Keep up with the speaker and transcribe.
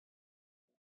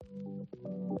H&M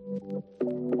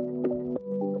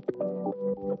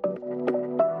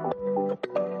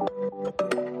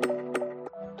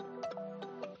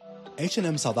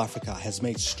South Africa has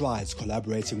made strides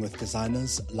collaborating with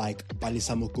designers like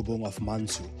Balisamu Kubung of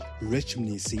Mansu, Rich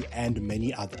Mnisi, and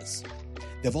many others.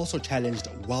 They've also challenged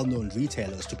well-known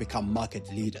retailers to become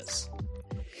market leaders.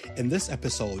 In this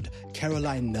episode,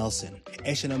 Caroline Nelson,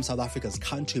 H&M South Africa's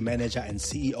country manager and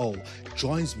CEO,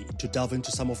 joins me to delve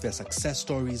into some of their success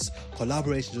stories,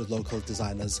 collaborations with local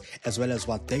designers, as well as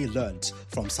what they learned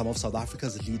from some of South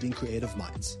Africa's leading creative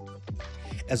minds.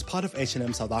 As part of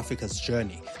H&M South Africa's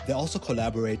journey, they also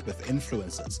collaborate with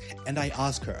influencers, and I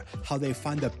ask her how they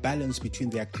find the balance between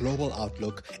their global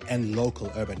outlook and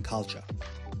local urban culture.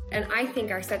 And I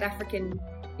think our South African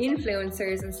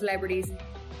influencers and celebrities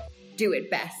do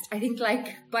it best. I think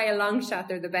by a long shot,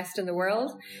 they're the best in the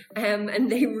world.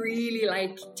 And they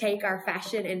really take our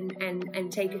fashion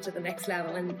and take it to the next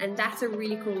level. And that's a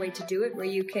really cool way to do it, where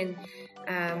you can,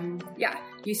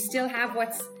 you still have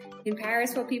what's in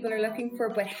Paris, what people are looking for,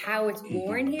 but how it's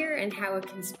worn here and how it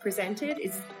is presented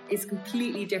is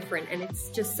completely different. And it's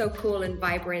just so cool and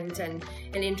vibrant and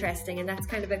interesting. And that's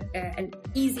kind of an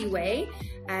easy way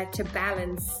to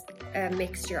balance a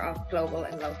mixture of global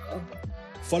and local.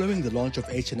 Following the launch of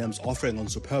H&M's offering on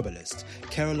Superbalist,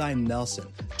 Caroline Nelson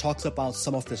talks about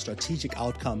some of the strategic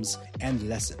outcomes and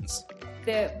lessons.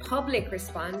 The public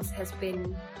response has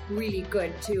been really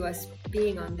good to us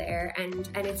being on there, and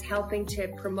it's helping to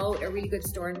promote a really good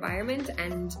store environment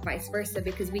and vice versa,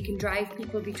 because we can drive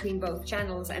people between both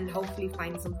channels and hopefully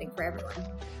find something for everyone.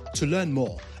 To learn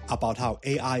more about how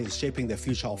AI is shaping the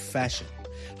future of fashion,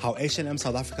 how H&M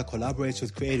South Africa collaborates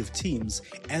with creative teams,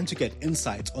 and to get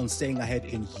insights on staying ahead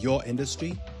in your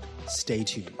industry, stay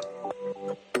tuned.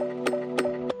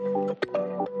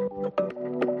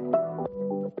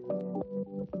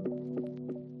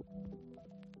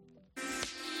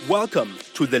 Welcome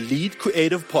to the Lead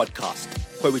Creative Podcast,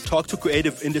 where we talk to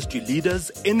creative industry leaders,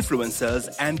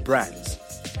 influencers, and brands.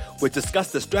 We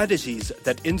discuss the strategies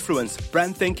that influence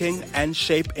brand thinking and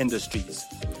shape industries.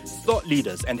 Thought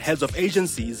leaders and heads of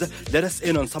agencies let us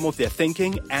in on some of their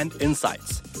thinking and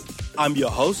insights. I'm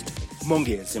your host,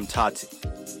 Mongezi Mtati.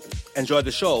 Enjoy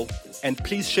the show, and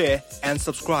please share and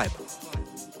subscribe.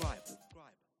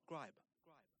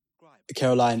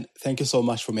 Caroline, thank you so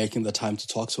much for making the time to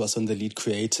talk to us on the Lead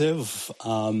Creative.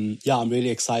 I'm really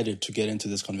excited to get into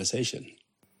this conversation.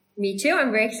 Me too.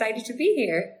 I'm very excited to be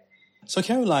here. So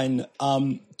Caroline,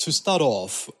 to start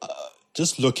off,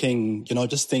 just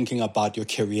thinking about your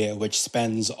career, which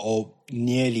spans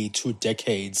nearly 2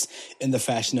 decades in the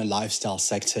fashion and lifestyle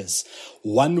sectors,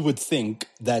 one would think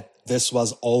that this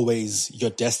was always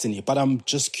your destiny. But I'm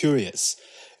just curious,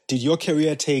 did your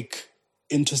career take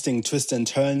interesting twists and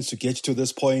turns to get to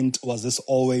this point? Was this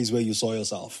always where you saw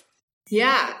yourself?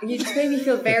 Yeah, you just made me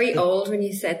feel very old when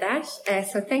you said that.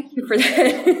 So thank you for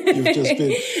that. You've just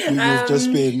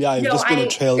been a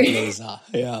trailblazer.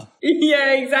 Yeah.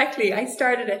 Yeah, exactly. I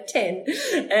started at 10.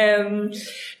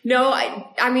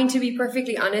 I mean, to be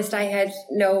perfectly honest,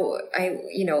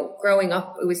 growing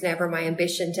up, it was never my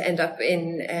ambition to end up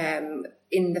in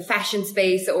the fashion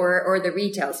space or the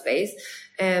retail space.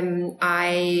 When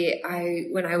I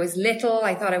was little,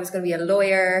 I thought I was going to be a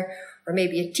lawyer or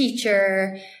maybe a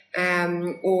teacher,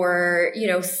 or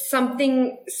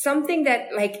something that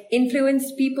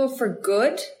influenced people for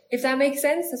good, if that makes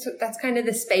sense. That's kind of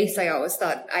the space I always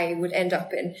thought I would end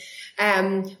up in.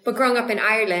 But growing up in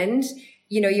Ireland,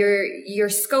 your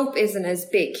scope isn't as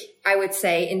big, I would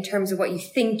say, in terms of what you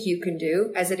think you can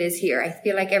do as it is here. I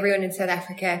feel like everyone in South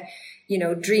Africa,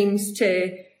 dreams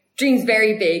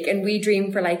very big, and we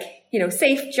dream for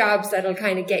safe jobs that'll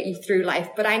kind of get you through life.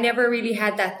 But I never really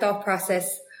had that thought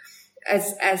process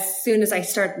as soon as I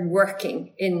started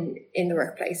working in the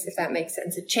workplace, if that makes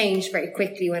sense. It changed very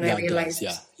quickly when I realized.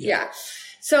 Yeah.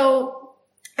 So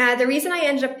the reason I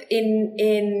ended up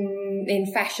in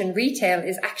fashion retail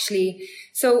is actually,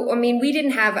 we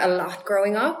didn't have a lot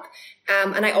growing up,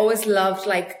 and I always loved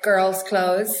girls'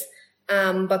 clothes.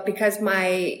 But because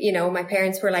my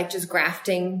parents were just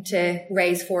grafting to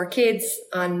raise 4 kids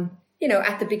on,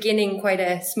 at the beginning, quite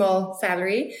a small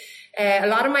salary. A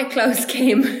lot of my clothes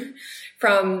came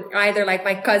from either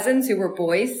my cousins who were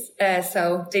boys.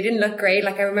 So they didn't look great.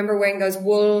 I remember wearing those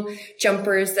wool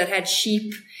jumpers that had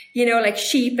sheep,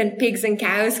 sheep and pigs and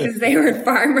cows, because they were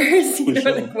farmers,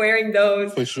 wearing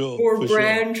those, or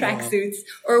brown tracksuits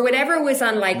or whatever was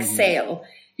on sale,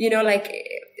 we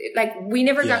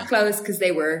never got clothes because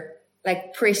they were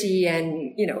like pretty,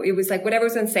 and it was like whatever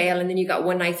was on sale, and then you got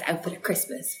one nice outfit at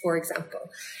Christmas, for example.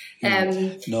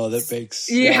 No, that makes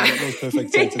that makes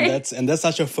perfect sense, and that's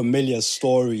such a familiar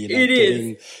story. Like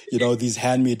getting, these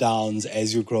hand-me-downs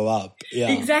as you grow up.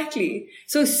 Yeah, exactly.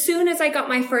 So as soon as I got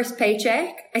my first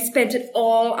paycheck, I spent it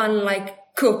all on like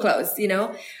cool clothes.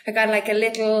 I got like a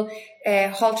little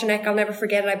halter neck. I'll never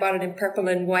forget it. I bought it in purple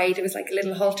and white. It was like a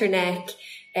little halter neck.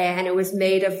 And it was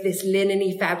made of this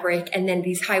linen-y fabric, and then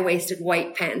these high-waisted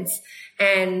white pants.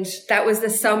 And that was the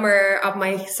summer of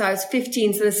so I was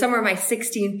 15, so the summer of my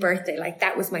 16th birthday, like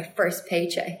that was my first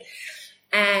paycheck.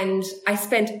 And I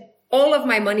spent all of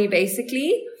my money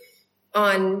basically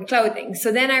on clothing.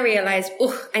 So then I realized,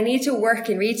 I need to work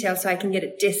in retail so I can get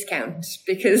a discount,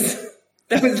 because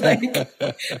that was like, this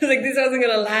wasn't going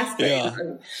to last very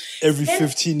long. Every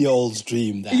 15-year-old's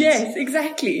dream. Yes,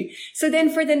 exactly. So then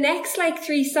for the next like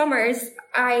 3 summers,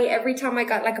 every time I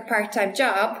got like a part-time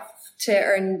job to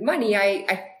earn money,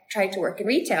 I tried to work in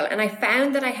retail. And I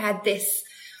found that I had this,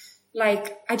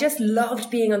 like, I just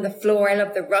loved being on the floor. I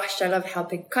loved the rush. I loved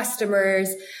helping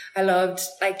customers. I loved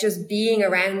like just being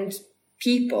around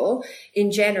people in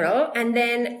general. And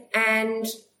then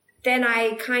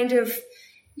I kind of,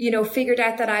 figured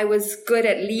out that I was good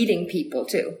at leading people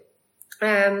too.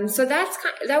 So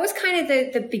that was kind of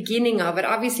the beginning of it.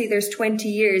 Obviously there's 20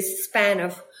 years span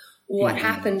of what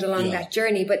happened along that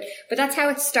journey, but that's how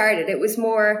it started. It was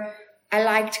more, I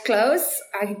liked clothes.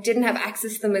 I didn't have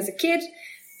access to them as a kid.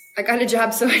 I got a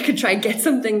job so I could try and get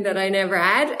something that I never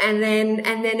had. And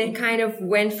then it kind of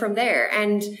went from there.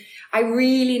 And I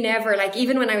really never, like,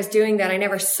 even when I was doing that, I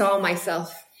never saw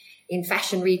myself in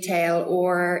fashion retail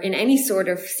or in any sort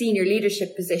of senior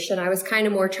leadership position. I was kind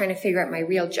of more trying to figure out my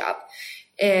real job.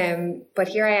 But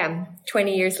here I am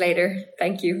 20 years later.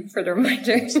 Thank you for the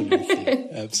reminder.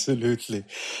 Absolutely.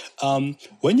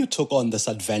 When you took on this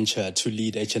adventure to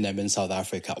lead H&M in South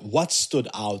Africa, what stood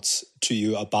out to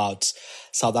you about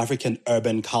South African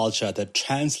urban culture that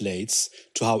translates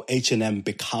to how H&M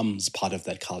becomes part of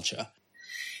that culture?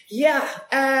 Yeah,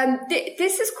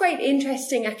 this is quite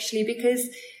interesting actually, because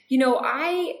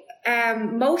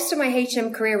most of my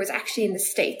H&M career was actually in the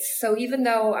States. So even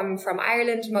though I'm from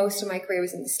Ireland, most of my career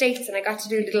was in the States, and I got to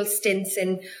do little stints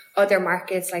in other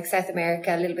markets like South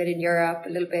America, a little bit in Europe, a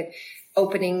little bit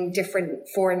opening different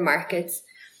foreign markets.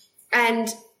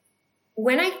 And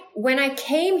when I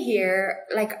came here,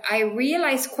 like, I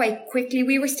realized quite quickly,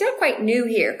 we were still quite new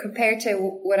here compared to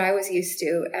what I was used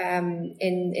to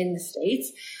in the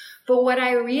States. But what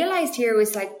I realized here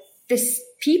was like,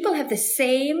 people have the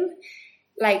same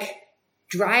like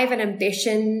drive and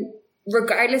ambition,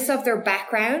 regardless of their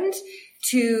background,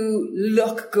 to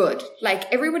look good.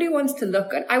 Like, everybody wants to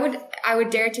look good. I would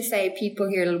dare to say people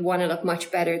here want to look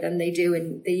much better than they do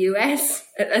in the US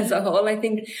as a whole. I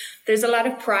think there's a lot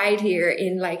of pride here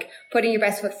in like putting your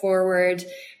best foot forward,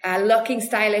 looking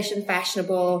stylish and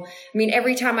fashionable. I mean,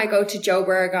 every time I go to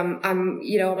Joburg, I'm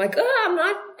like,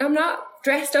 I'm not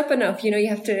dressed up enough. You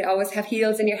have to always have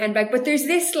heels in your handbag, but there's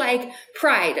this like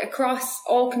pride across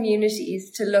all communities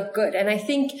to look good. And I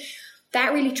think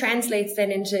that really translates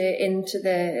then into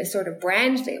the sort of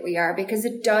brand that we are, because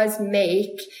it does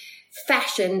make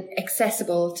fashion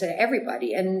accessible to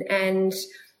everybody. And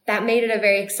that made it a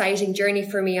very exciting journey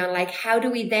for me on like, how do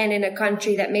we then, in a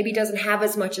country that maybe doesn't have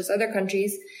as much as other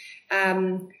countries,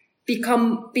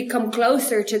 become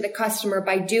closer to the customer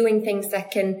by doing things that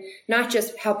can not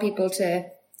just help people to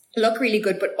look really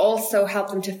good, but also help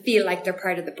them to feel like they're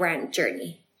part of the brand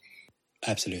journey.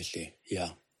 Absolutely.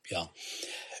 Yeah.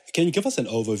 Can you give us an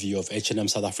overview of H&M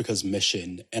South Africa's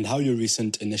mission and how your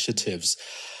recent initiatives?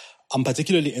 I'm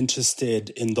particularly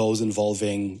interested in those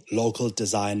involving local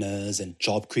designers and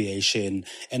job creation,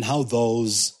 and how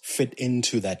those fit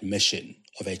into that mission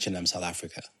of H&M South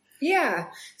Africa. Yeah.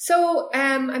 So,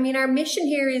 our mission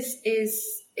here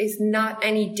is not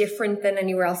any different than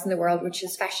anywhere else in the world, which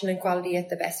is fashion and quality at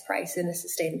the best price in a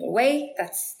sustainable way.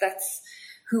 That's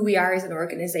who we are as an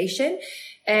organization.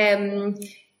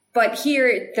 But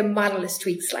here the model is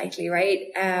tweaked slightly, right?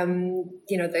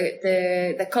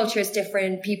 The culture is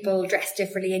different, people dress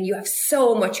differently, and you have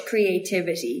so much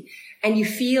creativity, and you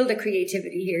feel the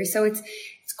creativity here. So it's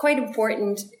quite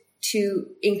important to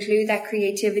include that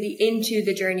creativity into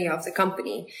the journey of the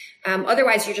company.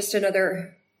 Otherwise you're just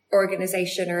another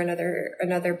organization or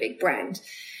another big brand.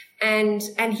 And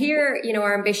here,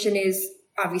 our ambition is,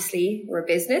 obviously, we're a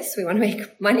business. We want to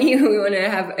make money. We want to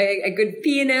have a good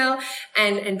P&L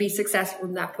and be successful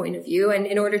from that point of view. And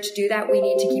in order to do that, we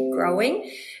need to keep growing.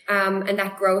 And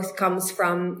that growth comes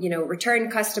from,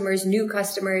 return customers, new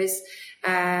customers,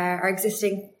 our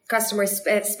existing customers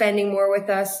spending more with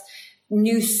us,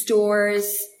 new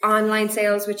stores, online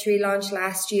sales, which we launched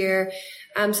last year.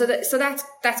 So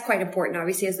that's quite important,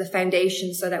 obviously, as the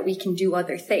foundation so that we can do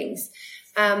other things.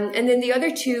 And then the other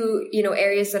two,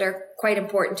 areas that are quite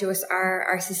important to us are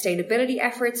our sustainability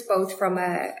efforts, both from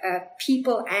a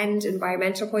people and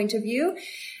environmental point of view.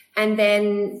 And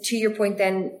then to your point,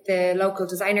 then the local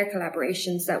designer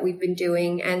collaborations that we've been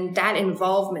doing and that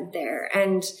involvement there.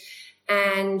 And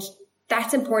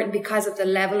that's important because of the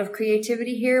level of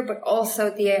creativity here, but also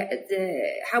the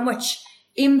how much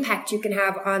impact you can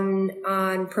have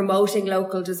on promoting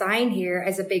local design here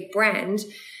as a big brand,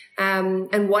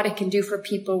 and what it can do for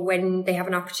people when they have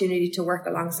an opportunity to work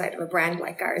alongside of a brand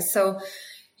like ours. So,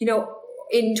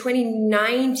 in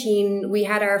 2019, we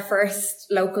had our first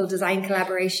local design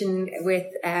collaboration with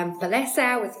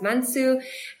Valesa, with Mansu,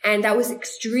 and that was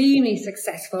extremely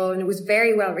successful and it was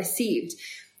very well received.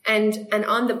 And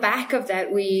on the back of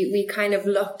that, we kind of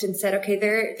looked and said, okay,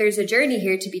 there's a journey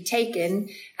here to be taken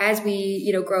as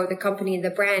we, grow the company and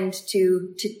the brand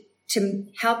to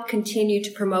help continue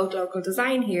to promote local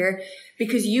design here,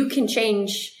 because you can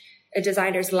change a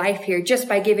designer's life here just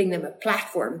by giving them a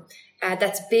platform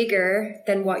that's bigger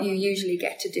than what you usually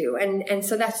get to do. And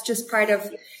so that's just part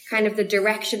of kind of the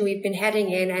direction we've been heading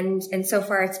in. And so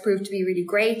far it's proved to be really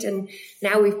great. And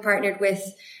now we've partnered with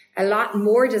a lot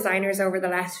more designers over the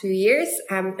last few years.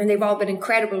 And they've all been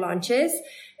incredible launches.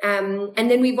 And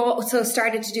then we've also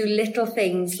started to do little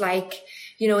things like,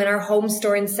 in our home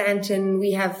store in Santon,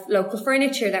 we have local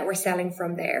furniture that we're selling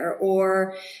from there,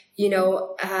 or,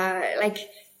 like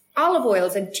olive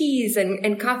oils and teas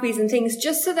and coffees and things,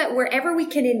 just so that wherever we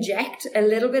can inject a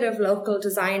little bit of local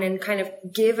design and kind of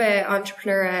give an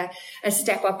entrepreneur a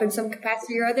step up in some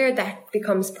capacity or other, that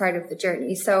becomes part of the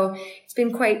journey. So it's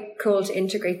been quite cool to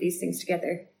integrate these things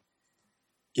together.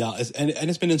 Yeah, and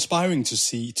it's been inspiring to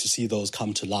see those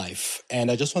come to life. And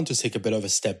I just want to take a bit of a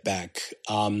step back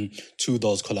to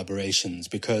those collaborations,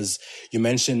 because you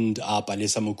mentioned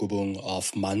Balisa Mukubung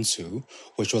of Mansu,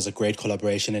 which was a great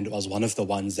collaboration, and it was one of the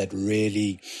ones that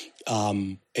really,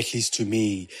 at least to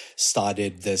me,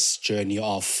 started this journey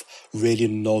of really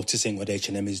noticing what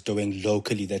H&M is doing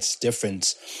locally that's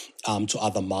different to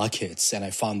other markets. And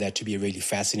I found that to be a really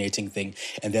fascinating thing.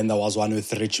 And then there was one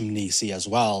with Rich Mnisi as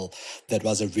well that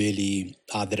was a really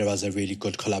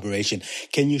good collaboration.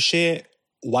 Can you share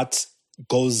what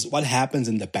happens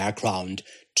in the background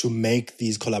to make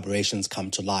these collaborations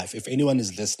come to life? If anyone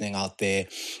is listening out there,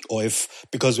 or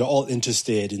because we're all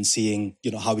interested in seeing,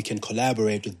 how we can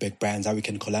collaborate with big brands, how we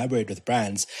can collaborate with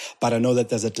brands, but I know that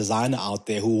there's a designer out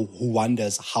there who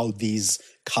wonders how these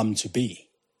come to be.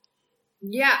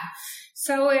 Yeah.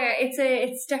 So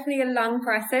it's definitely a long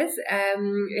process.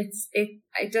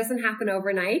 It doesn't happen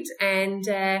overnight, and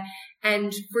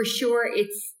for sure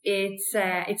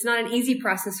it's not an easy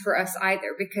process for us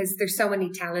either, because there's so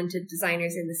many talented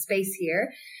designers in the space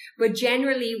here. But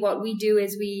generally what we do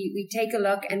is we take a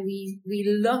look and we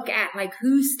look at like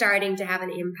who's starting to have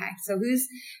an impact. So who's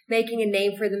making a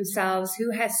name for themselves, who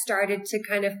has started to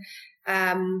kind of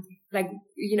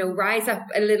rise up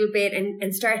a little bit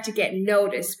and start to get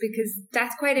noticed, because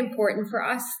that's quite important for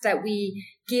us, that we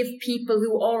give people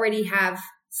who already have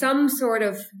some sort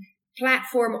of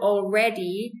platform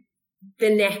already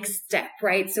the next step,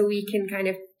 right? So we can kind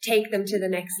of take them to the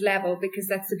next level, because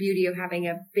that's the beauty of having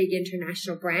a big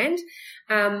international brand.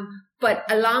 But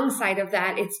alongside of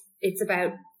that, it's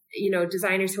about,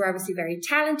 designers who are obviously very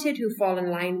talented, who fall in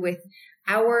line with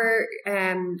our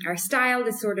style,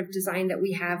 the sort of design that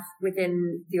we have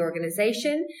within the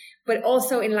organization, but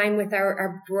also in line with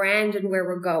our brand and where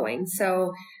we're going.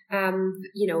 So,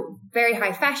 very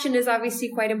high fashion is obviously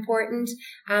quite important,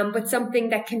 but something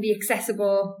that can be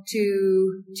accessible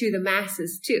to the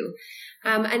masses too.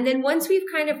 And then once we've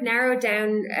kind of narrowed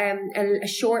down a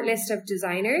short list of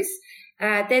designers,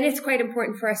 then it's quite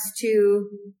important for us to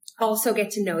also get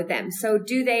to know them. So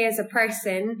do they as a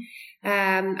person,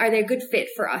 are they a good fit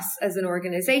for us as an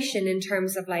organization in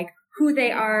terms of like who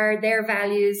they are, their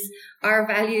values, our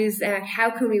values, how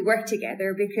can we work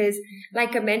together? Because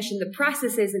like I mentioned, the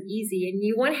process isn't easy, and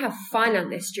you want to have fun on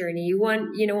this journey. You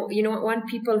want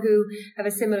people who have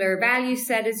a similar value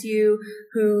set as you,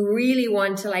 who really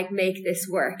want to like make this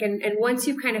work. And once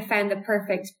you've kind of found the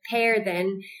perfect pair,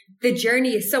 then the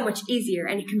journey is so much easier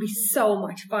and it can be so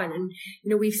much fun. And,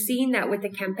 we've seen that with the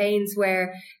campaigns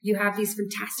where you have these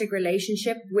fantastic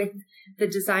relationship with the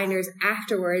designers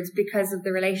afterwards because of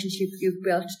the relationship you've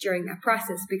built during that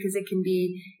process, because it can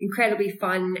be incredibly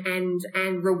fun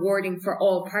and rewarding for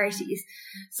all parties.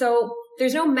 So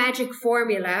there's no magic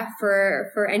formula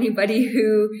for anybody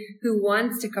who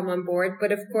wants to come on board.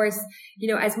 But of course,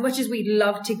 as much as we'd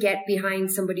love to get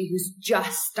behind somebody who's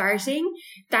just starting,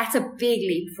 that's a big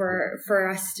leap for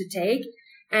us to take.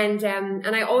 And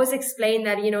I always explain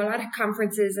that, a lot of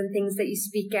conferences and things that you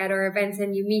speak at or events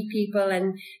and you meet people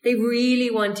and they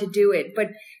really want to do it, but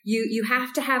you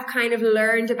have to have kind of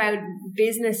learned about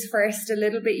business first a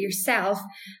little bit yourself,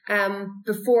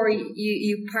 before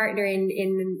you partner in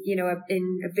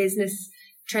a business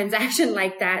transaction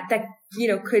like that,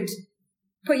 could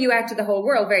put you out to the whole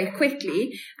world very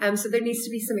quickly. So there needs to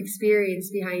be some experience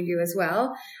behind you as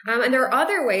well. And there are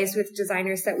other ways with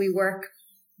designers that we work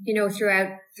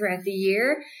throughout the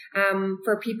year,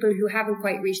 for people who haven't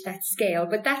quite reached that scale.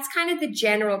 But that's kind of the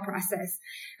general process.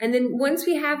 And then once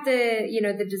we have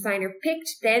the designer picked,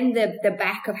 then the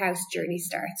back of house journey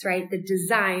starts, right? The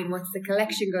design, what's the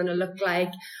collection going to look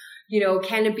like?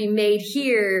 Can it be made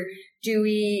here? Do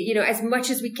we, as much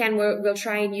as we can, we'll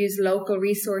try and use local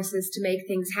resources to make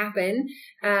things happen.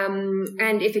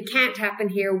 And if it can't happen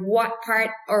here, what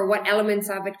part or what elements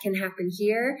of it can happen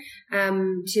here,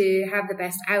 to have the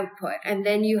best output? And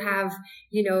then you have,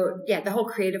 the whole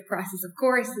creative process, of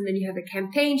course. And then you have the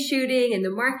campaign shooting and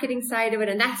the marketing side of it.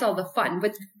 And that's all the fun,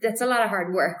 but that's a lot of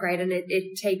hard work, right? And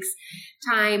it takes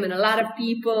time and a lot of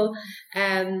people,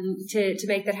 to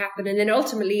make that happen. And then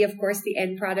ultimately, of course, the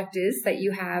end product is that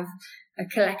you have a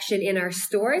collection in our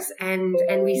stores and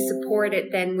we support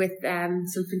it then with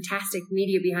some fantastic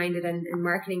media behind it and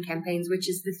marketing campaigns, which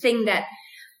is the thing that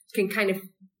can kind of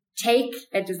take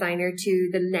a designer to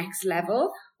the next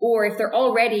level. Or if they're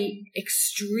already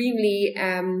extremely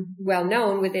well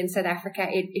known within South Africa,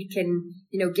 it can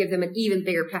give them an even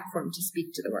bigger platform to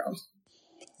speak to the world.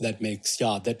 That makes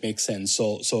sense.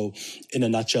 So in a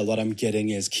nutshell, what I'm getting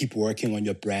is keep working on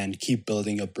your brand, keep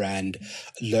building your brand,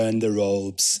 learn the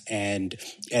ropes. And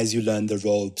as you learn the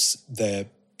ropes, the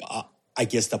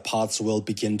paths will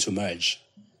begin to merge.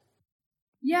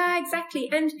 Yeah, exactly.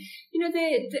 And,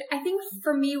 I think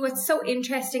for me, what's so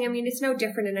interesting, it's no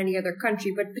different in any other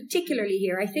country, but particularly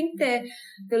here, I think the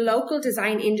local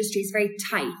design industry is very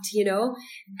tight,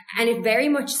 and it very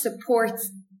much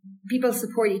people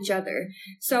support each other.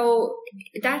 So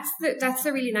that's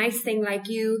the really nice thing. Like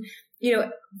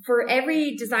for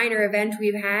every designer event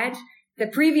we've had, the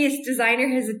previous designer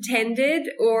has attended,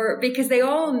 or because they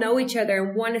all know each other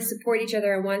and want to support each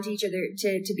other and want each other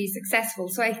to be successful.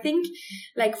 So I think,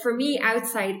 like for me,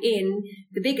 outside in,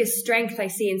 the biggest strength I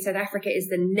see in South Africa is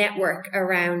the network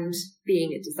around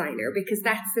being a designer, because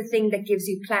that's the thing that gives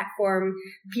you platform.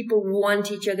 People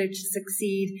want each other to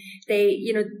succeed.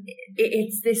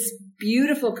 It's this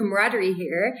beautiful camaraderie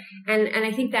here. And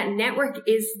I think that network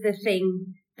is the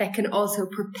thing that can also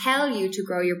propel you to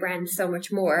grow your brand so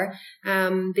much more,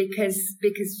 because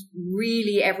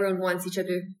really everyone wants each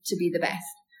other to be the best.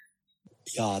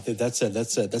 Yeah, that's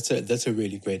a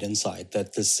really great insight,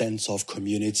 that the sense of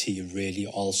community really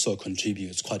also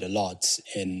contributes quite a lot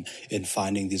in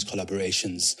finding these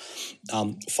collaborations.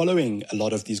 Following a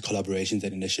lot of these collaborations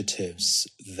and initiatives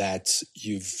that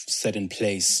you've set in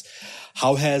place,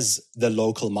 how has the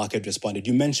local market responded?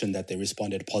 You mentioned that they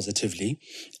responded positively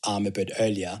a bit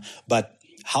earlier, but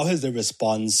how has the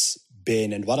response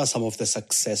been, and what are some of the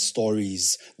success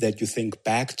stories that you think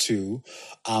back to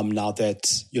now that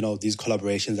these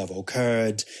collaborations have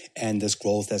occurred and this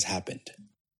growth has happened?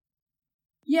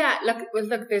 Yeah, look,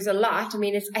 there's a lot.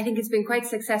 I think it's been quite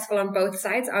successful on both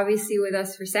sides, obviously with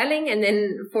us for selling, and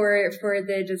then for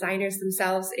the designers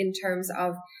themselves in terms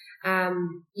of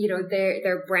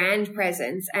their brand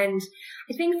presence. And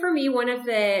I think for me, one of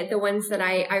the ones that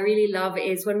I really love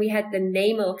is when we had the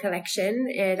Namel collection,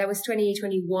 that was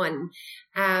 2021.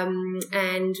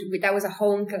 And that was a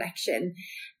home collection.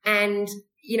 And,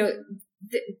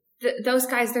 those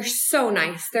guys, they're so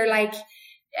nice. They're like,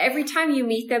 every time you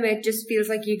meet them, it just feels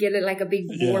like you get like a big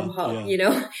warm hug,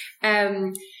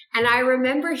 and I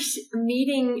remember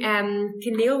meeting,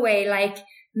 Kenilwe, like,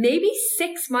 maybe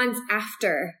 6 months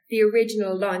after the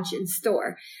original launch in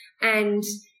store. And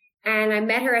I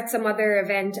met her at some other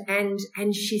event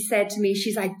and she said to me,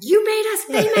 she's like, "You made us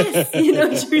famous."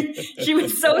 She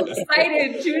was so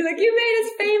excited. She was like, "You made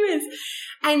us famous."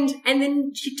 And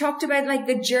then she talked about like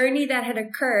the journey that had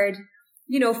occurred,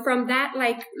 from that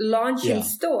like launch in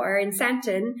store in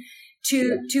Sandton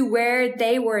to where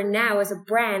they were now as a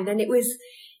brand. And it was,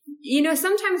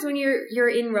 sometimes when you're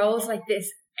in roles like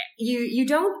this, you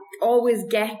don't always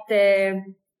get the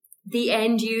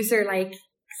end user like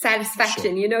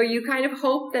satisfaction. Sure. You kind of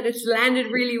hope that it's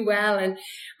landed really well.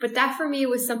 But that for me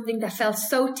was something that felt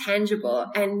so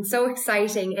tangible and so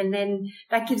exciting. And then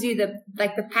that gives you the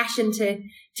passion to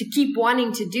keep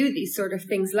wanting to do these sort of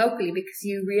things locally, because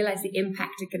you realize the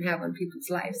impact it can have on people's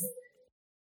lives.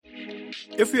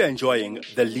 If you're enjoying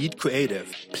The Lead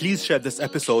Creative, please share this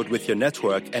episode with your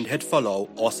network and hit follow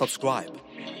or subscribe.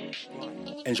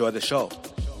 Enjoy the show.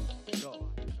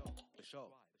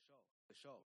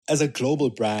 As a global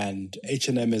brand,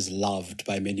 H&M is loved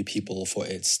by many people for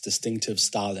its distinctive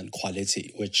style and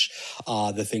quality, which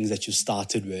are the things that you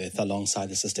started with alongside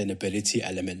the sustainability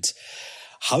element.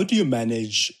 How do you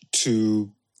manage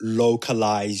to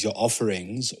localize your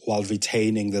offerings while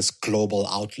retaining this global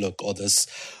outlook or this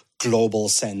global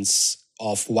sense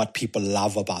of what people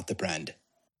love about the brand?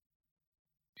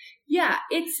 Yeah,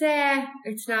 it's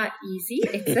not easy.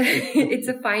 It's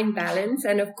a fine balance.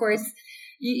 And of course,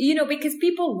 because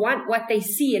people want what they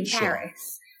see in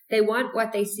Paris. They want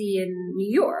what they see in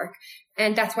New York.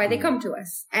 And that's why they come to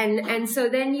us. And so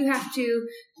then you have to,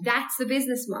 that's the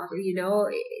business model,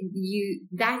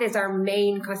 that is our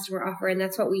main customer offer. And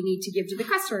that's what we need to give to the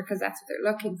customer, because that's what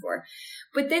they're looking for.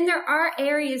 But then there are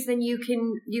areas then you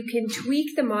can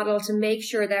tweak the model to make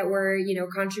sure that we're,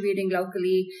 contributing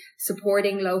locally,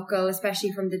 supporting local,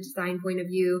 especially from the design point of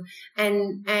view,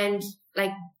 and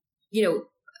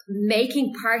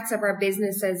making parts of our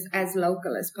business as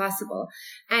local as possible.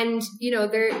 And,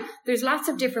 there's lots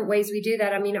of different ways we do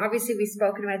that. I mean, obviously we've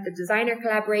spoken about the designer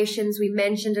collaborations. We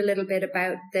mentioned a little bit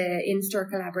about the in-store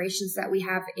collaborations that we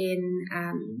have in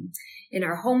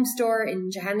our home store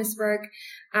in Johannesburg.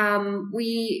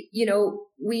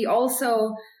 We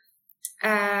also,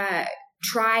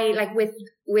 try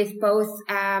with both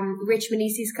Rich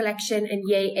Manisi's collection and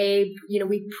Yay Abe,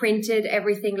 we printed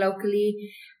everything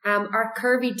locally. Our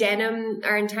curvy denim,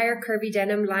 our entire curvy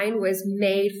denim line was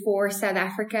made for South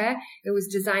Africa. It was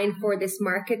designed for this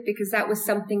market because that was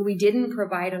something we didn't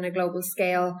provide on a global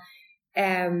scale,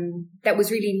 that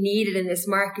was really needed in this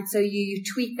market. So you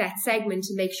tweak that segment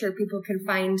to make sure people can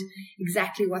find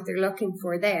exactly what they're looking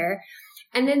for there.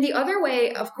 And then the other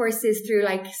way, of course, is through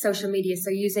social media.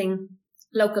 So using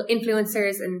local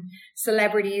influencers and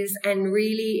celebrities and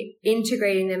really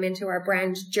integrating them into our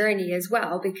brand journey as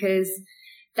well, because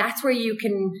that's where you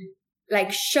can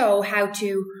show how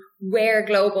to wear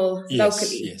global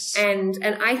locally. Yes. And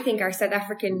I think our South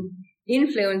African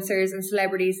influencers and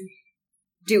celebrities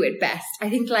do it best. I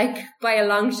think by a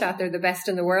long shot, they're the best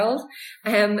in the world.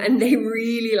 And they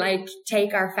really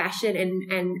take our fashion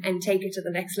and take it to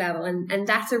the next level. And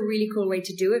that's a really cool way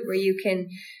to do it, where you can,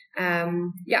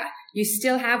 you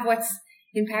still have what's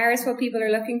in Paris, what people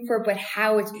are looking for, but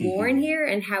how it's worn here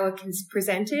and how it can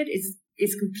present it is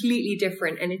completely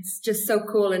different. And it's just so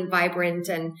cool and vibrant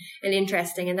and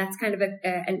interesting. And that's kind of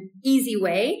an easy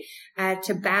way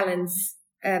to balance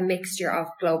a mixture of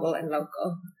global and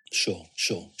local. Sure.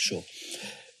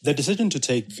 The decision to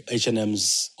take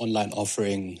H&M's online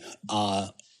offering,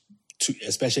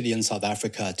 especially in South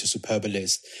Africa, to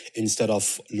Superbalist instead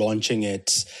of launching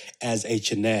it as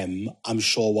H&M, I'm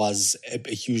sure was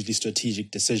a hugely strategic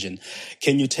decision.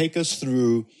 Can you take us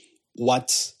through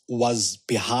what was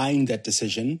behind that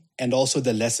decision and also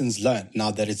the lessons learned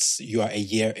now that you are a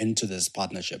year into this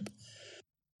partnership?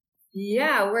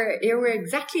 Yeah, we're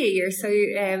exactly a year. So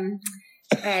you've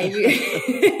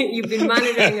been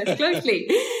monitoring us closely.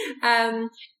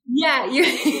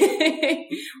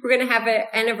 We're going to have an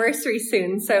anniversary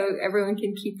soon, so everyone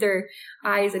can keep their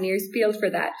eyes and ears peeled for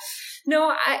that.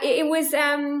 No, it was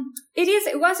a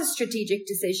strategic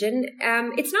decision.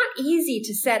 It's not easy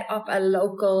to set up a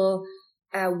local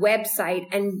website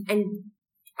and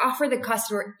offer the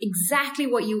customer exactly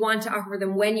what you want to offer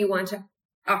them when you want to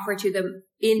offer to them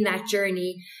in that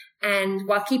journey, and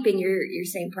while keeping your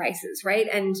same prices, right?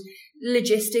 And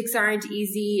logistics aren't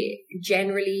easy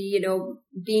generally,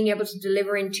 being able to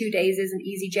deliver in 2 days isn't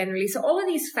easy generally. So all of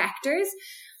these factors,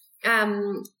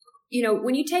 when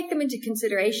you take them into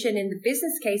consideration in the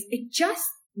business case, it just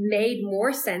made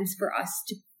more sense for us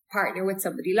to partner with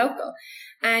somebody local.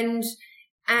 And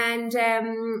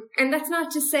that's not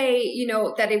to say,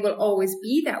 that it will always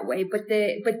be that way, but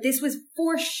this was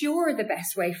for sure the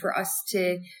best way for us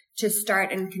to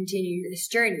start and continue this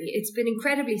journey. It's been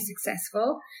incredibly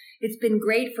successful. It's been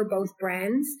great for both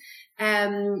brands.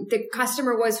 The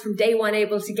customer was from day one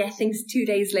able to get things 2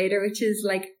 days later, which is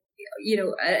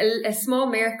a small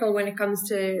miracle when it comes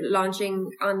to launching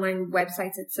online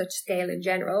websites at such scale in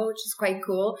general, which is quite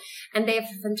cool. And they have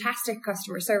a fantastic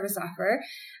customer service offer.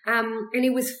 And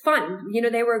it was fun.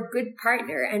 They were a good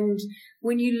partner. And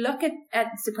when you look at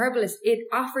Superbalist, it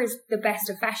offers the best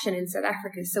of fashion in South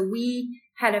Africa. So we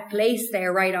had a place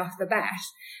there right off the bat,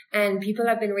 and people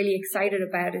have been really excited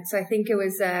about it. So I think it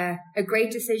was a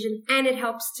great decision, and it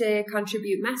helps to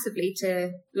contribute massively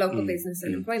to local business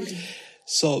and employment.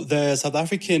 So the South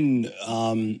African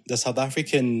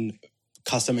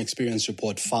customer experience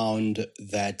report found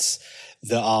that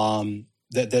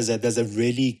there's a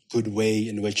really good way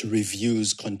in which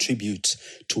reviews contribute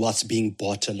to what's being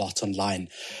bought a lot online.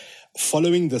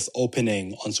 Following this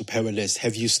opening on Superbalist,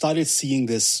 have you started seeing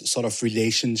this sort of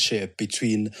relationship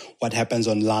between what happens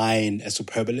online at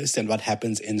Superbalist and what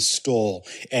happens in store,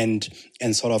 and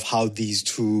sort of how these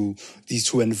two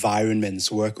environments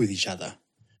work with each other?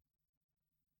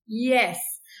 Yes.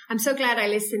 I'm so glad I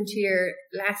listened to your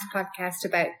last podcast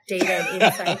about data and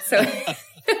insights. So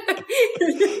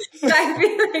I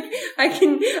feel like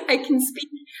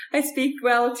I speak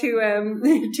well to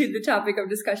the topic of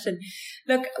discussion.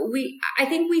 Look, I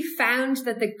think we found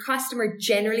that the customer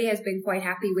generally has been quite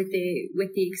happy with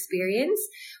the experience.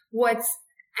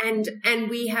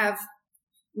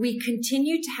 We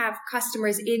continue to have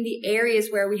customers in the areas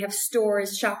where we have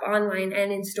stores, shop online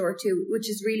and in store too, which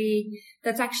is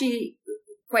that's actually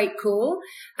quite cool.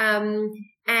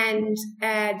 And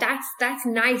that's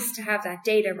nice to have that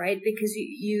data, right? Because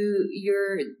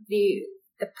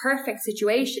the perfect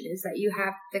situation is that you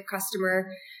have the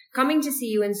customer coming to see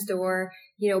you in store,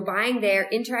 buying there,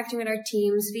 interacting with our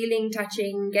teams, feeling,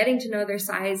 touching, getting to know their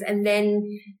size, and then,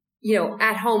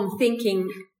 at home thinking,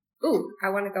 "Ooh, I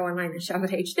want to go online and shop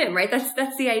at H&M," right?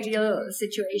 That's the ideal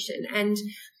situation. And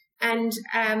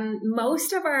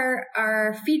most of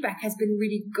our feedback has been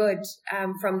really good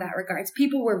from that regards.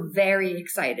 People were very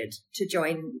excited to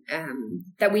join,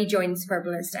 that we joined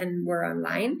Superbalist and were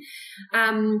online.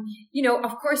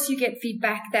 Of course you get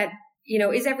feedback that,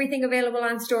 is everything available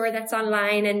on store that's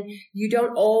online? And you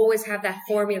don't always have that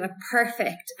formula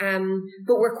perfect.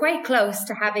 But we're quite close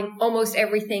to having almost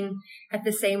everything at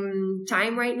the same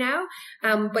time right now.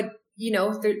 But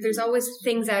there's always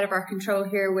things out of our control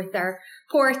here with our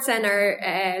ports and our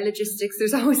logistics.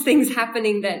 There's always things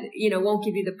happening that, won't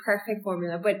give you the perfect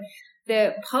formula. But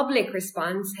the public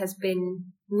response has been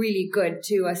really good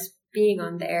to us being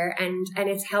on there, and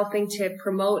it's helping to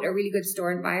promote a really good store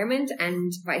environment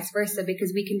and vice versa,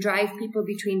 because we can drive people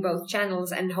between both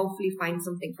channels and hopefully find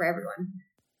something for everyone.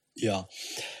 Yeah.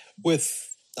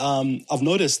 I've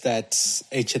noticed that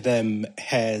H&M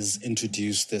has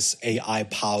introduced this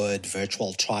AI-powered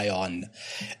virtual try-on,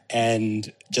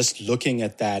 and just looking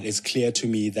at that, it's clear to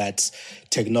me that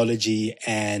technology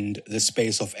and the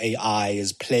space of AI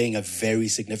is playing a very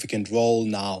significant role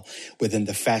now within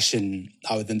the fashion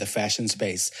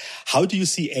space. How do you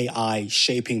see AI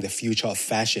shaping the future of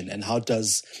fashion, and how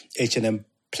does H&M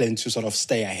plan to sort of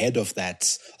stay ahead of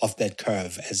that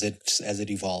curve as it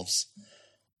evolves?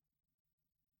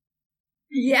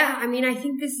 Yeah, I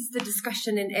think this is the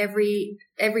discussion in every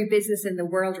business in the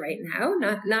world right now,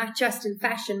 not just in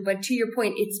fashion, but to your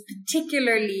point, it's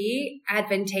particularly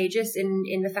advantageous in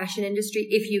the fashion industry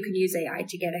if you can use AI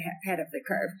to get ahead of the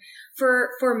curve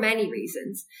for many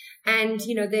reasons. And,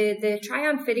 the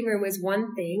try-on fitting room is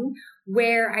one thing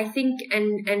where I think,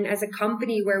 and as a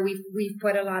company where we've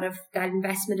put a lot of that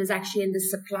investment is actually in the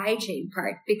supply chain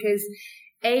part, because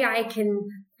AI can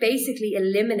basically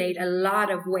eliminate a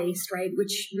lot of waste, right?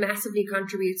 Which massively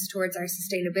contributes towards our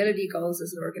sustainability goals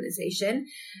as an organization.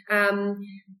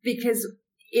 Because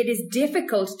it is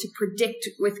difficult to predict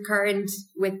with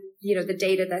the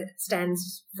data that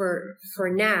stands for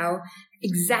now,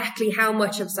 exactly how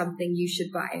much of something you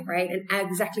should buy, right? And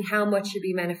exactly how much should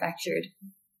be manufactured.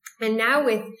 And now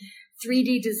with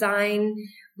 3D design,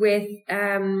 with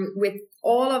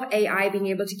all of AI being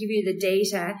able to give you the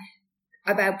data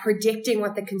about predicting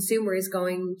what the consumer is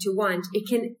going to want, it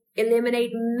can eliminate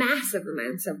massive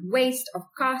amounts of waste, of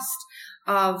cost,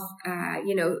 of,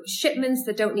 shipments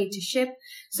that don't need to ship.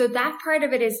 So that part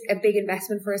of it is a big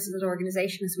investment for us as an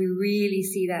organization, as we really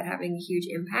see that having a huge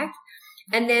impact.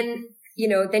 And then,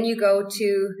 then you go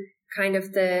to kind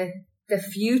of the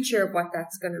future of what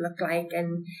that's going to look like,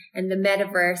 and the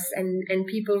metaverse, and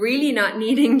people really not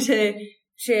needing to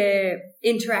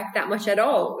interact that much at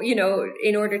all,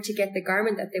 in order to get the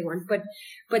garment that they want.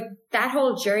 But that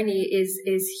whole journey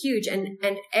is huge, and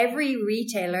every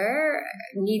retailer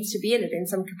needs to be in it in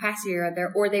some capacity or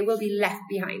other, or they will be left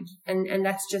behind. And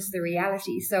that's just the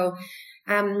reality. So,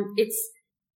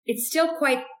 it's still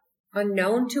quite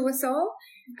unknown to us all.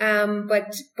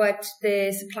 But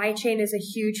the supply chain is a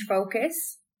huge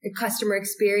focus. The customer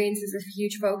experience is a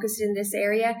huge focus in this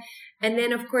area. And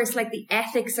then, of course, like the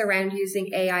ethics around using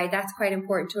AI, that's quite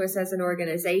important to us as an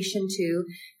organization too,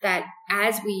 that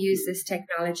as we use this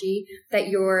technology, that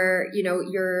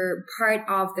you're part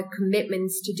of the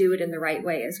commitments to do it in the right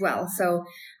way as well. So,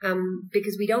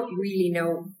 because we don't really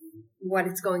know what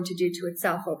it's going to do to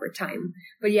itself over time.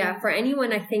 But yeah, for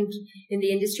anyone, I think in the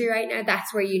industry right now,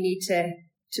 that's where you need to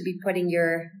be putting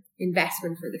your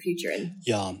investment for the future in.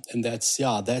 And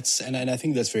I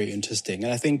think that's very interesting.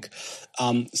 And I think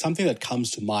something that comes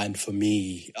to mind for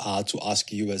me to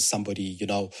ask you as somebody,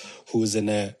 who's in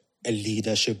a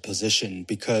leadership position,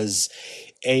 because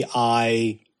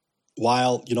AI,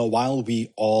 while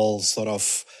we all sort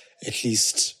of at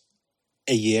least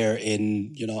a year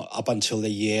in, up until the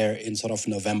year in sort of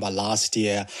November last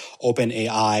year,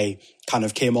 OpenAI kind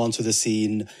of came onto the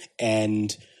scene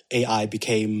and AI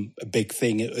became a big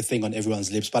thing, a thing on everyone's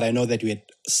lips. But I know that we had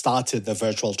started the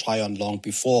virtual try-on long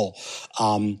before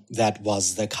that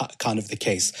was the kind of the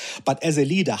case. But as a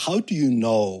leader, how do you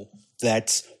know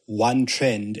that one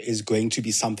trend is going to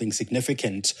be something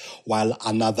significant while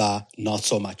another not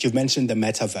so much? You've mentioned the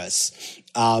metaverse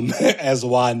as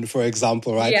one, for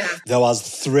example, right? Yeah. There was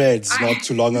Threads not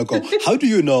too long ago. How do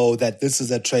you know that this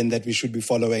is a trend that we should be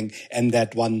following and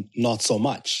that one not so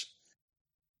much?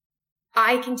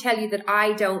 I can tell you that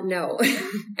I don't know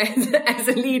as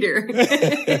a leader.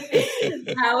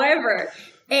 However,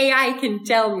 AI can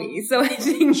tell me. So I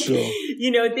think, sure.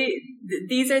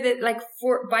 These are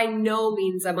by no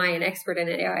means am I an expert in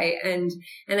AI. And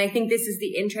I think this is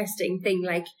the interesting thing.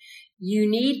 Like, you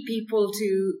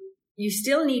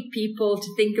still need people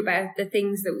to think about the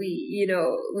things that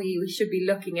we should be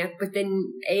looking at, but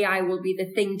then AI will be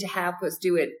the thing to help us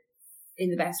do it in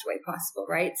the best way possible,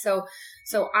 right? So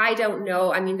I don't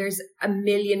know. I mean, there's a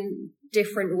million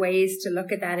different ways to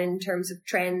look at that in terms of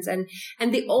trends, and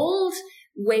the old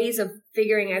ways of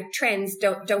figuring out trends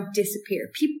don't disappear.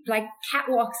 People like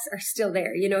catwalks are still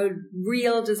there.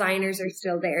 Real designers are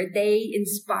still there. They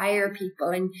inspire people,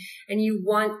 and you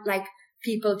want like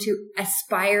people to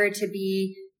aspire to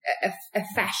be a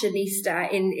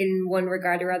fashionista in one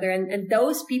regard or other. And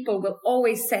those people will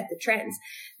always set the trends.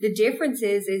 The difference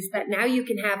is that now you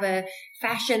can have a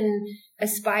fashion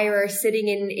aspirer sitting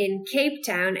in Cape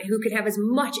Town who can have as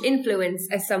much influence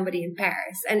as somebody in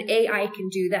Paris, and AI can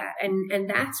do that. And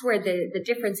that's where the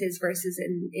difference is versus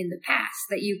in the past,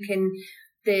 that you can,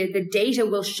 the data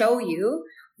will show you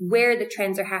where the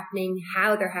trends are happening,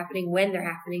 how they're happening, when they're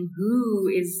happening, who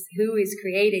is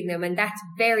creating them. And that's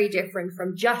very different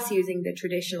from just using the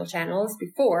traditional channels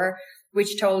before,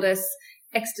 which told us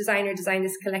X designer designed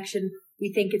this collection.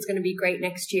 We think it's going to be great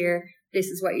next year. This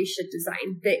is what you should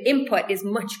design. The input is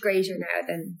much greater now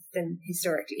than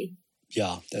historically.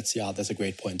 That's a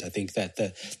great point. I think that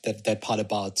that part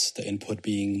about the input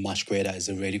being much greater is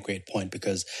a really great point,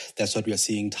 because that's what we are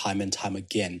seeing time and time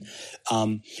again.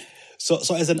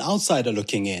 So as an outsider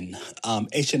looking in,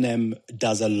 H&M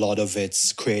does a lot of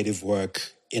its creative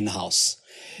work in-house.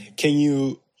 Can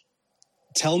you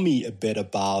tell me a bit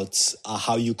about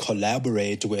how you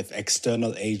collaborate with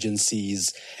external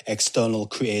agencies, external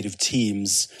creative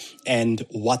teams, and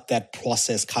what that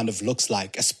process kind of looks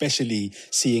like, especially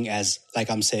seeing as, like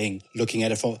I'm saying, looking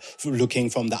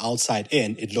from the outside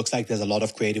in, it looks like there's a lot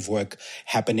of creative work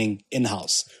happening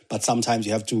in-house, but sometimes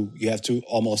you have to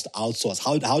almost outsource.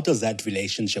 How does that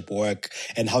relationship work,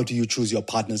 and how do you choose your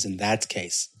partners in that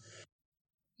case?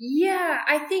 Yeah,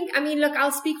 look,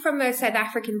 I'll speak from a South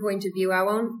African point of view. I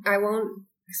won't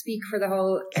speak for the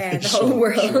whole whole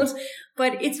world, sure.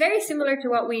 But it's very similar to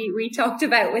what we talked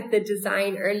about with the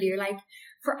design earlier. Like,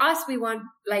 for us, we want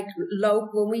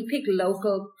when we pick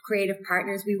local creative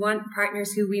partners, we want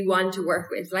partners who we want to work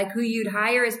with, like who you'd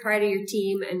hire as part of your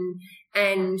team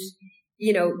and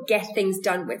get things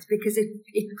done with, because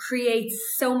it creates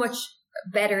so much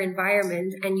better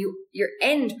environment, and your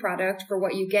end product for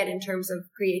what you get in terms of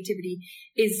creativity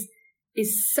is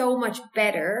so much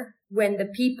better when the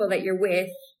people that you're with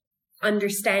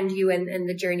understand you and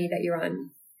the journey that you're on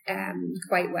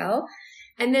quite well.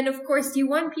 And then, of course, you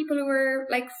want people who are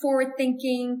like forward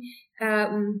thinking,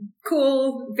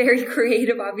 cool, very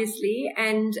creative, obviously,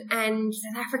 and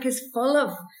South Africa's full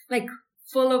of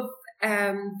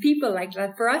people like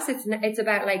that. For us, it's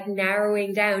about like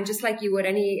narrowing down, just like you would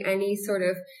any sort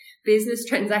of business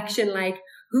transaction, like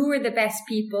who are the best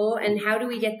people and how do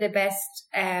we get the best,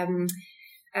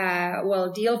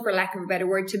 deal, for lack of a better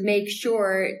word, to make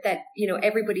sure that,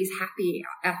 everybody's happy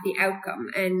at the outcome.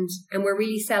 And we're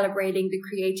really celebrating the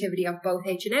creativity of both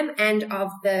H&M and of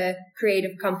the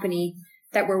creative company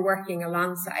that we're working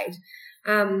alongside.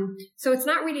 So it's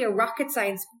not really a rocket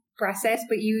science process,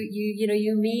 but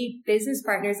you meet business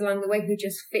partners along the way who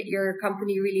just fit your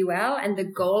company really well and the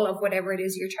goal of whatever it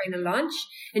is you're trying to launch,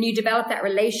 and you develop that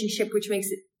relationship, which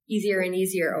makes it easier and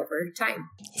easier over time.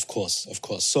 Of course.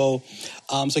 So,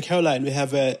 Caroline, we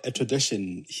have a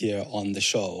tradition here on the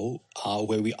show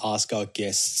where we ask our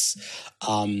guests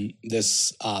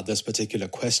this particular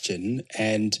question,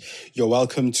 and you're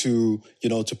welcome to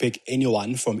pick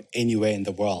anyone from anywhere in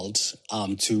the world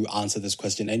to answer this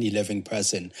question, any living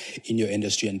person in your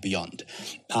industry and beyond.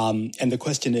 And the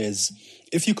question is,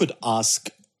 if you could ask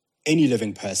any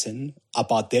living person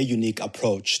about their unique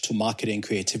approach to marketing,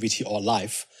 creativity, or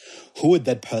life, who would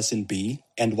that person be,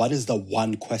 and what is the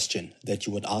one question that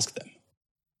you would ask them?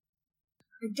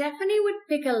 I definitely would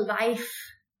pick a life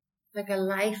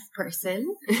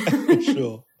person.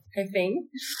 Sure. I think.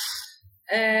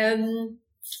 And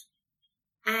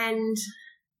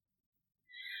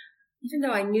even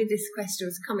though I knew this question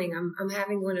was coming, I'm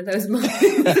having one of those moments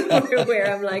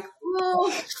where I'm like,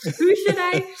 oh, who should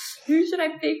I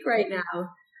pick right now?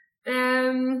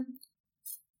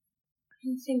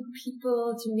 I think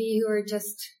people to me who are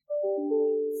just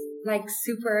like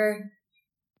super,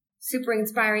 super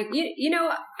inspiring.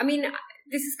 I mean,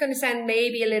 this is going to sound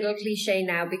maybe a little cliche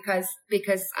now because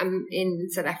I'm in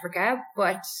South Africa,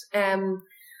 but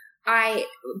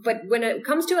when it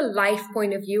comes to a life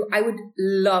point of view, I would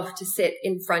love to sit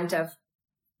in front of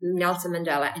Nelson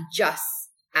Mandela and just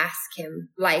ask him,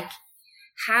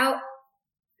 how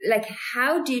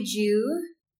did you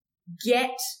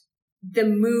get the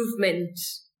movement?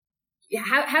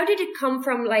 How did it come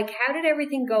from, how did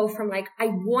everything go from, I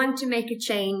want to make a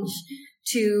change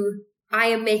to I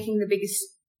am making the biggest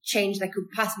change that could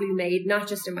possibly be made, not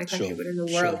just in my country, but in the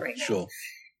world right now. Sure.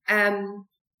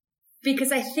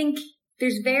 Because I think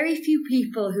there's very few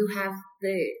people who have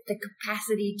the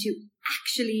capacity to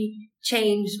actually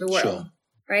change the world. Sure.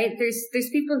 Right? There's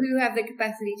people who have the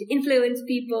capacity to influence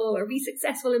people or be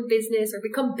successful in business or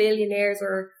become billionaires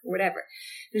or whatever.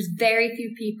 There's very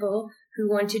few people who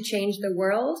want to change the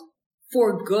world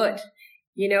for good.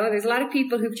 There's a lot of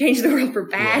people who've changed the world for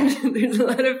bad. Yeah. There's a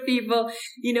lot of people,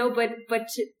 but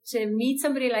to meet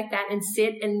somebody like that and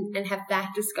sit and have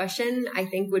that discussion, I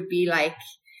think would be an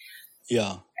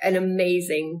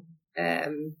amazing,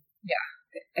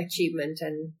 achievement.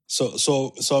 And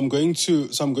so I'm going to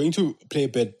play a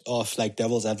bit of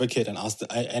devil's advocate and ask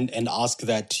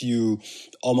that you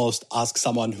almost ask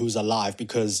someone who's alive,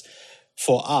 because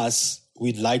for us,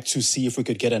 we'd like to see if we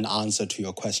could get an answer to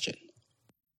your question.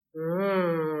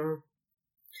 Who's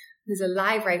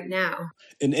alive right now?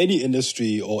 In any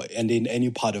industry and in any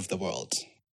part of the world.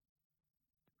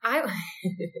 I have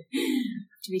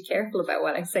to be careful about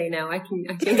what I say now. I can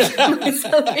get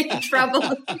myself in trouble.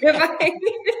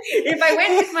 If I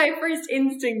went with my first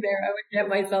instinct there, I would get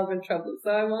myself in trouble.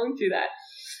 So I won't do that.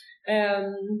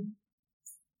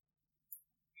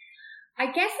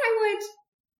 I guess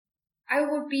I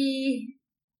would be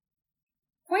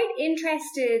quite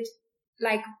interested,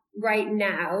 right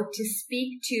now, to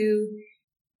speak to,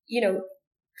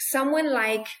 someone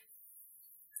like,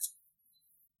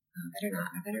 I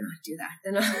better not do that.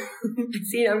 Then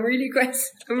see, I'm really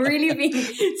being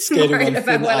smart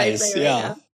about what I say right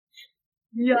now.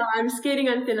 Yeah, I'm skating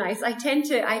on thin ice. I tend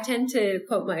to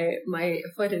put my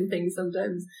foot in things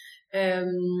sometimes.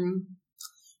 In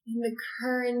the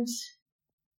current.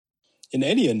 In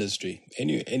any industry,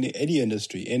 any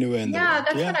industry, anywhere in the world.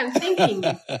 That's what I'm thinking.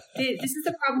 This is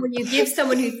the problem when you give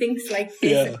someone who thinks like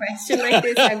this a question like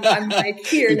this. I'm like,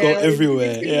 here you now. Go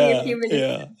everywhere. A few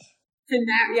minutes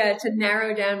to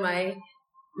narrow down my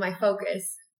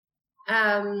focus.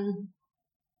 I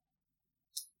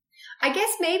guess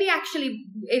maybe actually,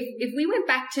 if we went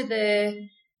back to the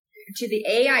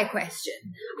AI question,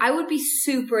 I would be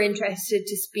super interested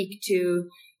to speak to,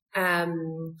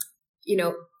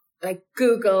 like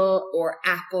Google or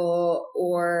Apple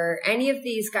or any of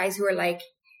these guys who are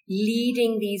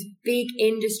leading these big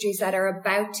industries that are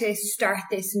about to start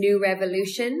this new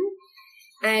revolution,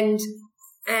 and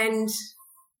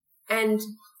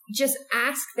just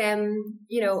ask them,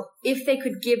 if they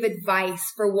could give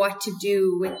advice for what to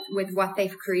do with what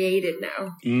they've created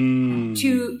now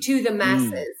to the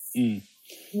masses.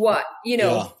 What,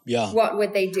 what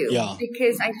would they do? Yeah.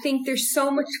 Because I think there's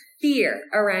so much fear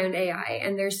around AI,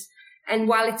 and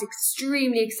while it's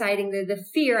extremely exciting, the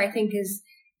fear, I think, is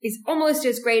almost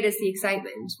as great as the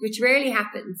excitement, which rarely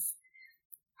happens.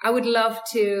 I would love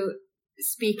to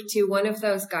speak to one of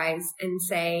those guys and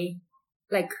say,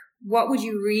 what would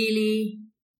you really,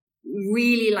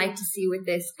 really like to see with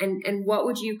this? And what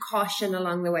would you caution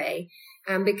along the way?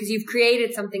 because you've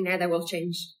created something now that will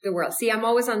change the world. See, I'm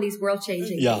always on these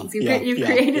world-changing things. You've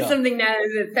created something now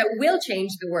that will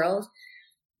change the world.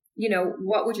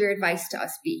 What would your advice to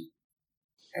us be?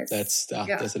 That's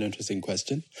an interesting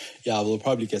question. Yeah, we'll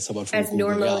probably get someone from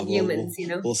Google. As normal humans,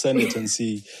 We'll send it and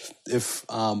see if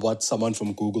what someone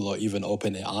from Google or even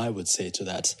OpenAI would say to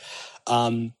that.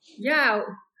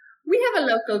 We have a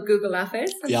local Google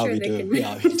office. I'm sure we they do.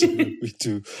 can. We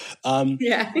do.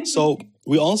 So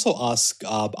we also ask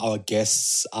our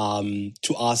guests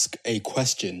to ask a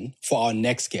question for our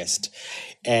next guest.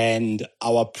 And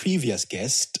our previous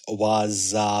guest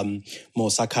was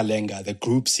Mosa Kalenga, the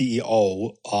group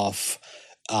CEO of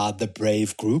the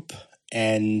Brave Group.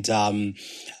 And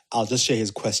I'll just share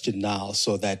his question now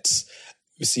so that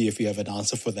we see if you have an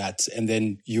answer for that. And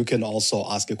then you can also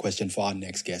ask a question for our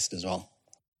next guest as well.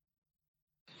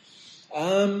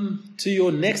 To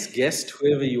your next guest,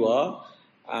 whoever you are,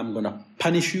 I'm going to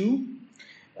punish you.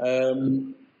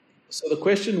 So the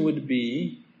question would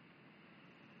be,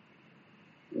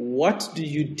 what do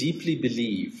you deeply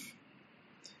believe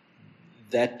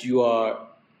that you are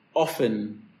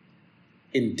often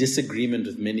in disagreement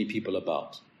with many people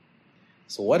about?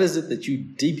 So what is it that you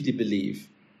deeply believe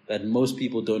that most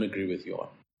people don't agree with you on?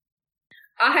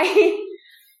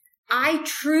 I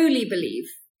truly believe,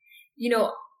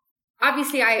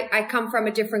 obviously, I come from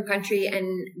a different country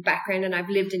and background, and I've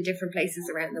lived in different places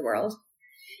around the world.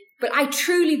 But I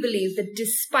truly believe that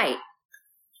despite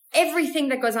everything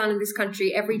that goes on in this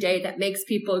country every day that makes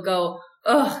people go,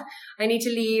 oh, I need to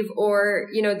leave, or,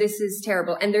 this is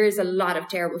terrible. And there is a lot of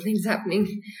terrible things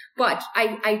happening. But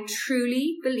I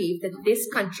truly believe that this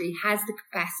country has the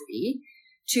capacity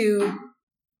to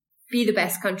be the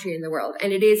best country in the world.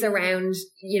 And it is around,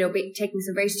 taking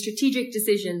some very strategic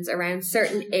decisions around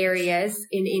certain areas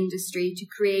in industry to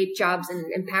create jobs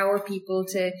and empower people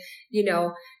to,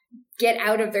 get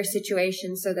out of their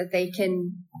situation so that they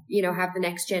can, have the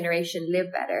next generation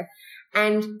live better.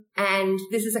 And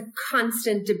this is a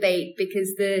constant debate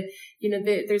because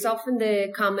there's often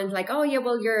the comment like, oh yeah,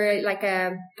 well, you're like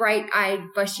a bright-eyed,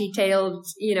 bushy-tailed,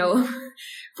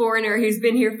 foreigner who's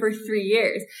been here for 3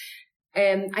 years.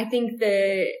 I think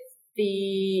the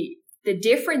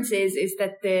difference is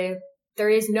that there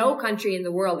is no country in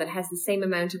the world that has the same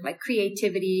amount of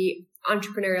creativity,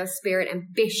 entrepreneurial spirit,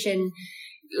 ambition,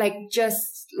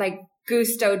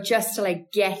 gusto just to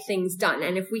get things done.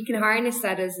 And if we can harness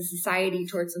that as a society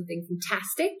towards something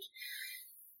fantastic,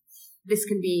 this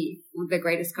can be the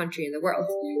greatest country in the world.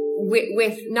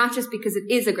 With not just because it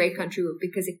is a great country, but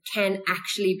because it can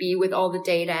actually be with all the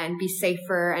data and be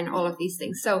safer and all of these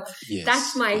things. So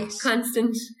that's my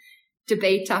constant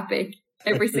debate topic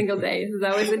every single day. So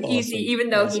that wasn't easy, even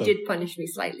though he did punish me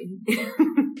slightly.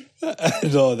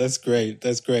 No, that's great.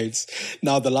 That's great.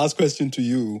 Now, the last question to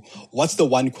you. What's the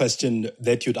one question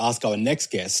that you'd ask our next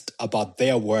guest about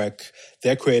their work,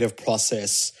 their creative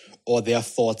process, or their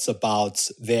thoughts about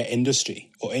their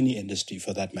industry, or any industry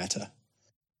for that matter?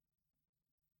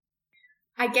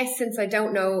 I guess since I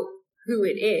don't know who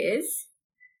it is,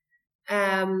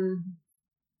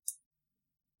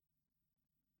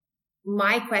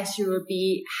 my question would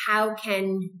be, how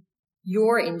can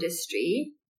your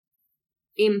industry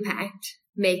impact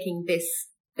making this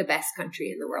the best country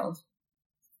in the world?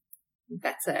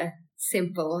 That's a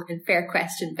simple and fair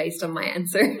question based on my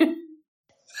answer.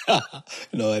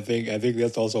 No, I think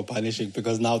that's also punishing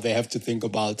because now they have to think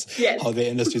about how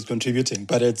their industry is contributing.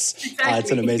 But it's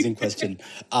an amazing question.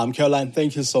 Caroline,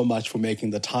 thank you so much for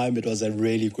making the time. It was a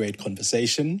really great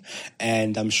conversation.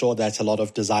 And I'm sure that a lot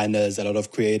of designers, a lot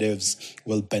of creatives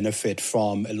will benefit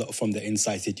from the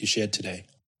insights that you shared today.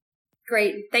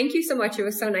 Great. Thank you so much. It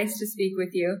was so nice to speak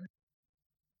with you.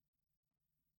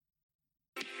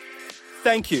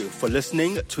 Thank you for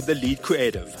listening to The Lead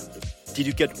Creative. Did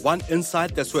you get one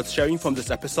insight that's worth sharing from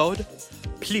this episode?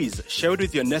 Please share it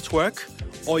with your network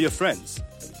or your friends.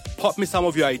 Pop me some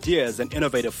of your ideas and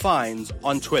innovative finds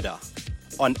on Twitter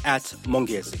on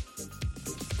 @Mongezi.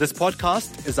 This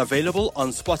podcast is available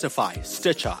on Spotify,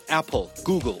 Stitcher, Apple,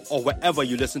 Google, or wherever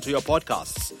you listen to your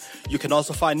podcasts. You can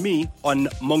also find me on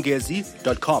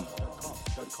mongezi.com.